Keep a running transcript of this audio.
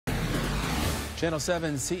Channel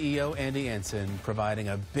 7 CEO Andy Anson providing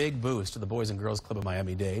a big boost to the Boys and Girls Club of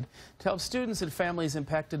Miami-Dade to help students and families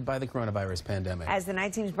impacted by the coronavirus pandemic. As the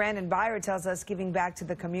 19's Brandon Byer tells us, giving back to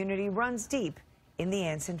the community runs deep in the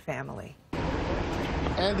Anson family.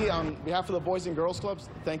 Andy, on behalf of the Boys and Girls Clubs,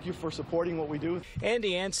 thank you for supporting what we do.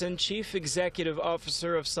 Andy Anson, Chief Executive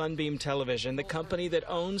Officer of Sunbeam Television, the company that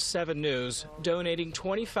owns 7 News, donating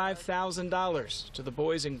 $25,000 to the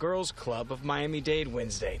Boys and Girls Club of Miami-Dade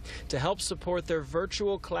Wednesday to help support their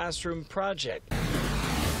virtual classroom project.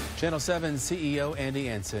 Channel 7 CEO Andy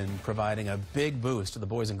Anson providing a big boost to the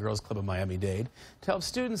Boys and Girls Club of Miami-Dade to help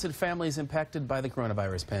students and families impacted by the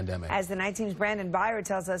coronavirus pandemic. As the 19's Brandon Byer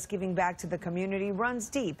tells us, giving back to the community runs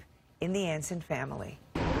deep in the Anson family.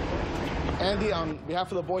 Andy, on behalf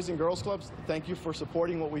of the Boys and Girls Clubs, thank you for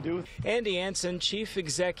supporting what we do. Andy Anson, Chief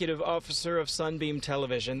Executive Officer of Sunbeam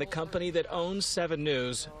Television, the company that owns 7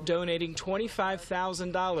 News, donating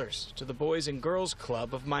 $25,000 to the Boys and Girls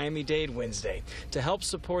Club of Miami-Dade Wednesday to help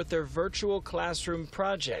support their virtual classroom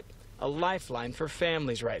project, a lifeline for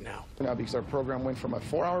families right now. Because our program went from a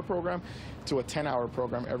 4-hour program to a 10-hour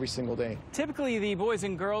program every single day. Typically, the Boys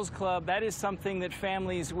and Girls Club, that is something that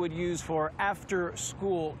families would use for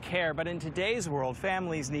after-school care. But in today's world,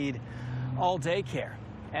 families need all-day care.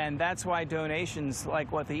 And that's why donations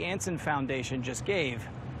like what the Anson Foundation just gave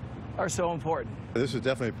are so important. This is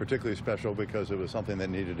definitely particularly special because it was something that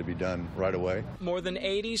needed to be done right away. More than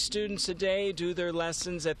 80 students a day do their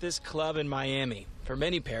lessons at this club in Miami. For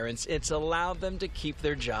many parents, it's allowed them to keep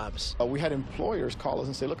their jobs. We had employers call us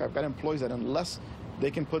and say, look, I've got employees that unless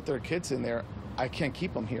they can put their kids in there, I can't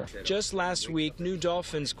keep them here. Just last week, New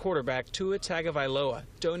Dolphins quarterback Tua Tagovailoa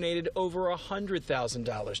donated over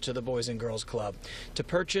 $100,000 to the Boys and Girls Club to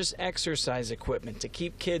purchase exercise equipment to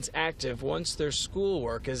keep kids active once their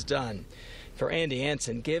schoolwork is done. For Andy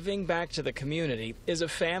Anson, giving back to the community is a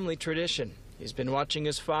family tradition. He's been watching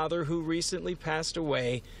his father, who recently passed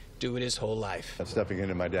away, do it his whole life. Stepping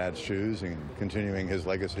into my dad's shoes and continuing his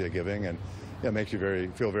legacy of giving, and it makes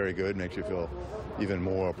you feel very good, makes you feel even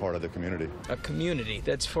more a part of the community. A community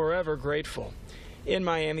that's forever grateful. In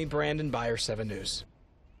Miami, Brandon Byer, 7 News.